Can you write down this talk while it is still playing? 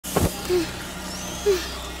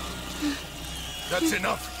That's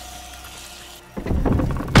enough!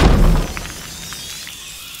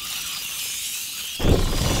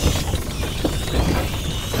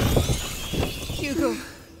 Hugo,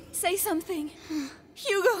 say something.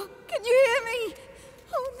 Hugo, can you hear me?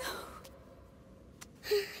 Oh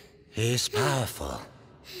no. He's powerful,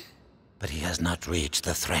 but he has not reached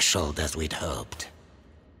the threshold as we'd hoped.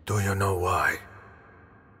 Do you know why?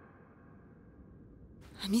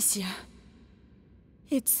 Amicia.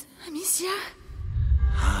 It's Amicia.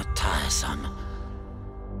 How tiresome.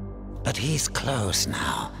 But he's close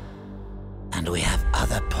now, and we have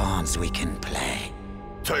other pawns we can play.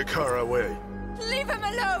 Take her away. Leave him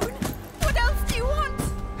alone! What else do you want?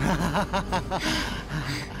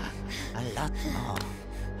 A lot more.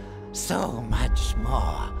 So much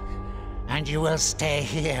more. And you will stay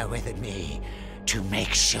here with me to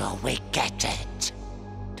make sure we get it.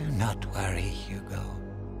 Do not worry, Hugo.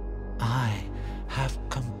 I have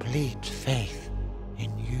complete faith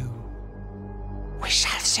in you. We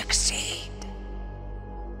shall succeed.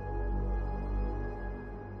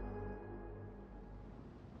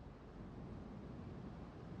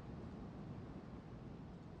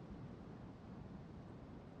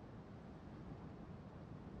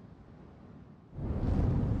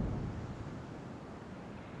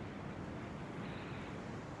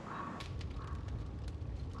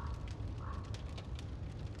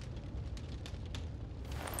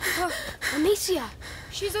 Amicia!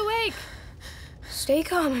 She's awake! Stay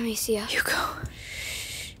calm, Amicia. Hugo.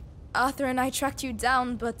 Arthur and I tracked you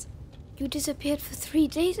down, but... You disappeared for 3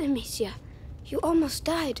 days, Amicia. You almost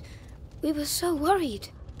died. We were so worried.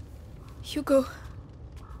 Hugo.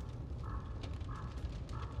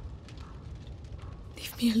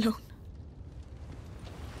 Leave me alone.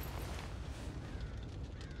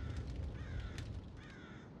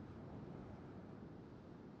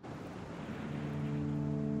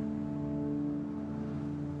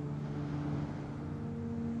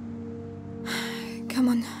 Come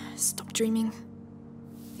on, stop dreaming.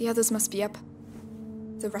 The others must be up.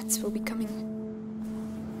 The rats will be coming.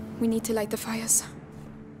 We need to light the fires.